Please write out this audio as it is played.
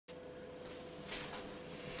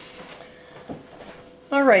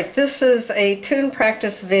Alright, this is a tune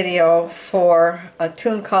practice video for a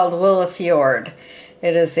tune called Willafjord.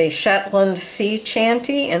 It is a Shetland sea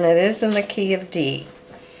chanty and it is in the key of D.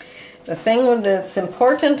 The thing that's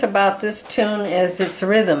important about this tune is its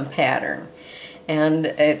rhythm pattern, and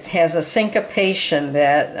it has a syncopation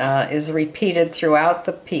that is repeated throughout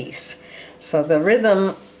the piece. So the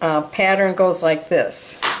rhythm pattern goes like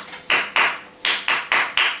this.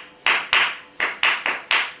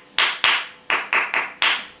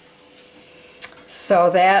 So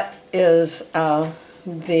that is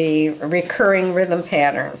the recurring rhythm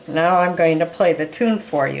pattern. Now I'm going to play the tune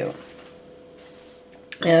for you.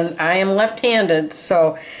 And I am left-handed,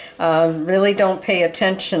 so really don't pay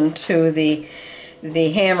attention to the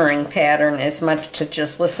hammering pattern as much to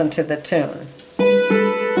just listen to the tune.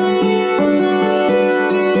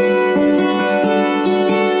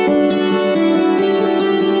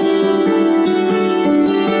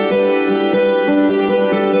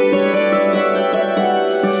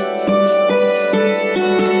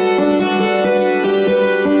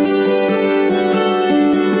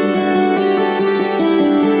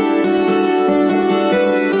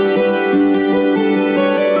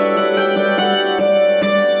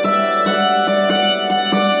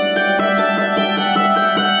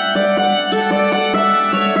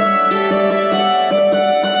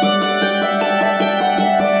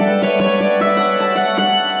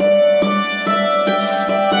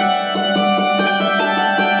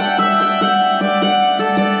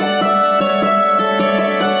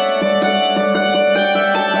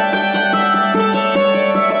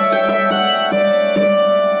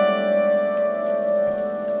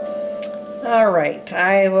 Alright,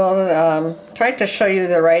 I will try to show you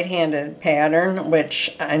the right-handed pattern,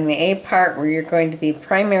 which on the A part where you're going to be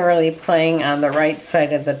primarily playing on the right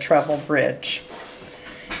side of the treble bridge.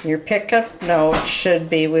 Your pickup note should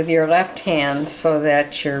be with your left hand so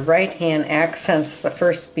that your right hand accents the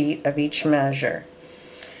first beat of each measure.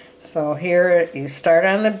 So here you start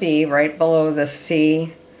on the B right below the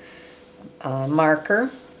C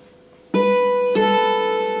marker.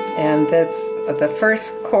 And that's the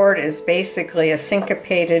first chord is basically a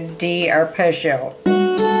syncopated D arpeggio.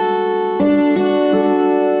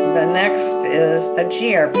 The next is a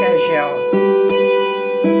G arpeggio.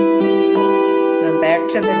 And back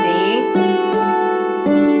to the D.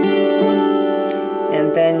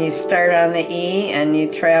 And then you start on the E and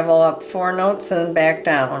you travel up 4 notes and back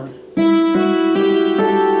down.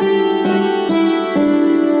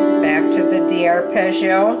 Back to the D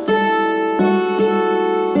arpeggio.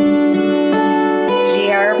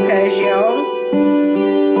 Arpeggio.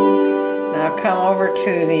 Now come over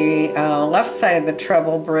to the left side of the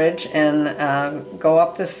treble bridge and go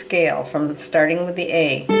up the scale from starting with the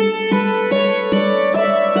A.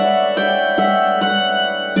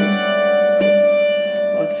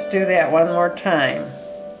 Let's do that one more time.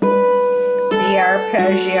 D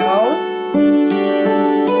arpeggio.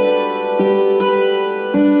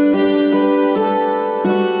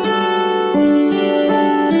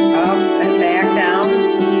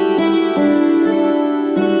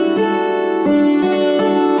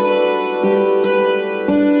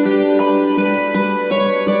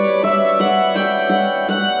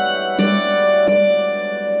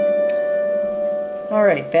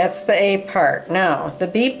 Alright, that's the A part. Now, the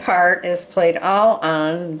B part is played all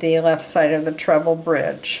on the left side of the treble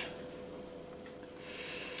bridge.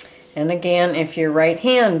 And again, if you're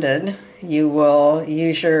right-handed, you will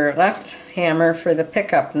use your left hammer for the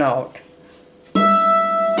pickup note.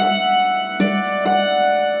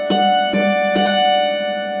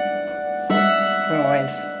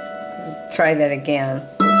 Try that again.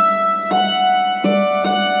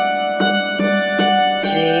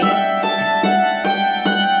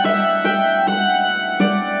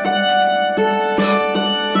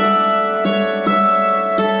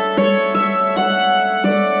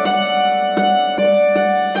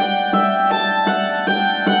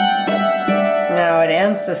 Now it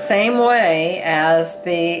ends the same way as the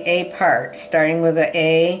A part, starting with the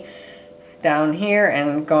A down here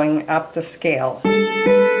and going up the scale.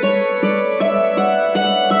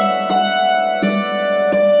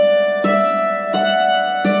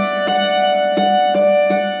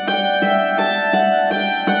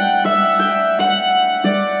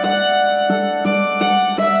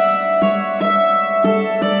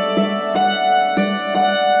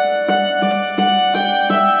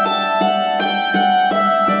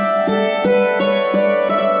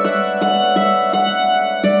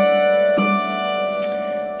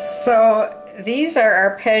 So these are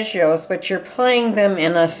arpeggios, but you're playing them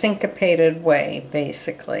in a syncopated way,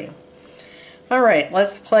 basically. Alright,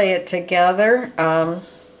 let's play it together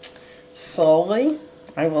slowly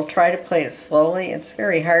I will try to play it slowly. It's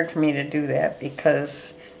very hard for me to do that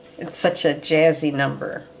because it's such a jazzy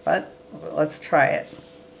number, but let's try it.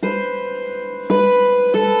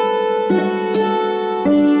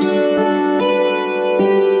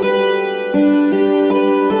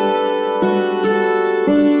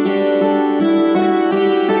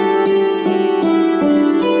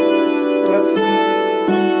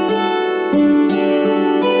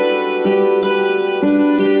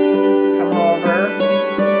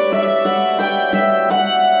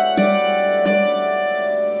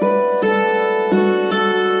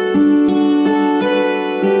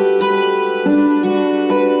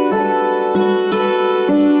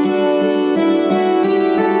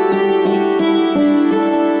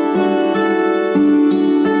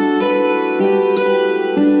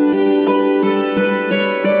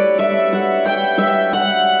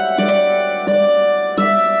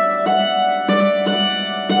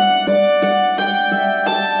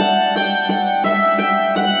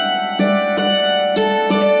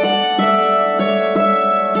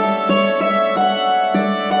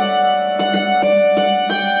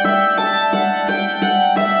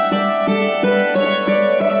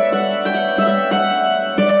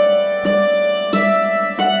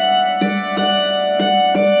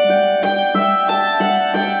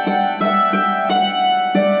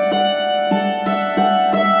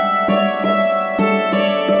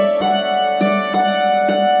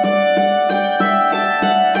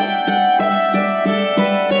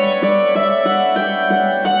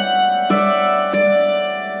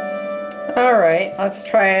 Alright, let's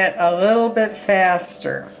try it a little bit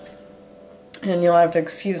faster. And you'll have to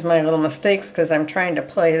excuse my little mistakes because I'm trying to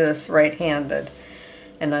play this right-handed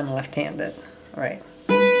and I'm left-handed. Alright.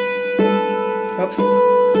 Oops.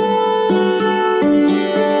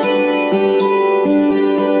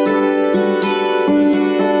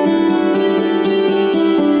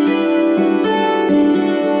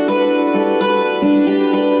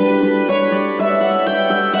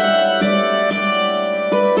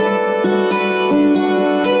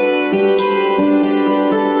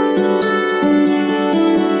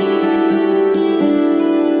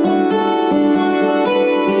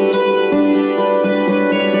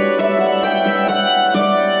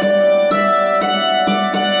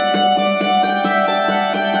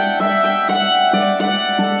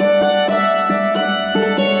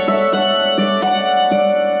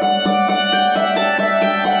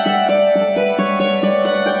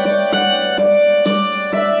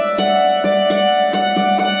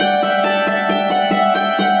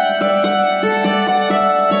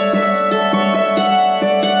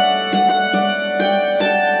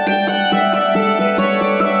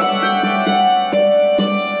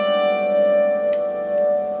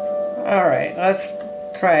 Alright, let's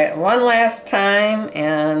try it one last time,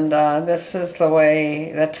 and this is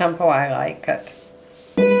the tempo I like it.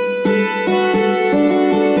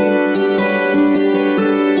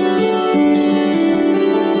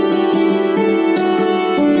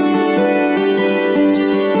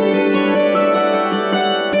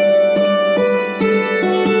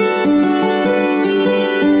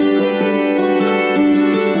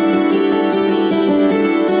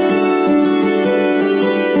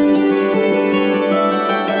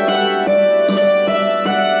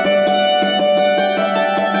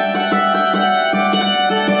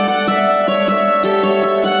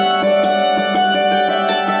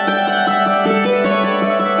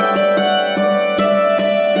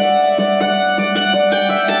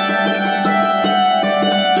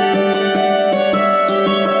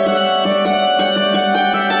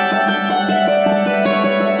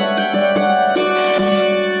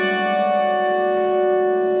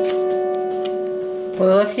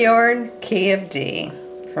 Willafjord, key of D,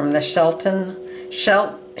 from the Shetland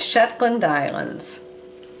Islands.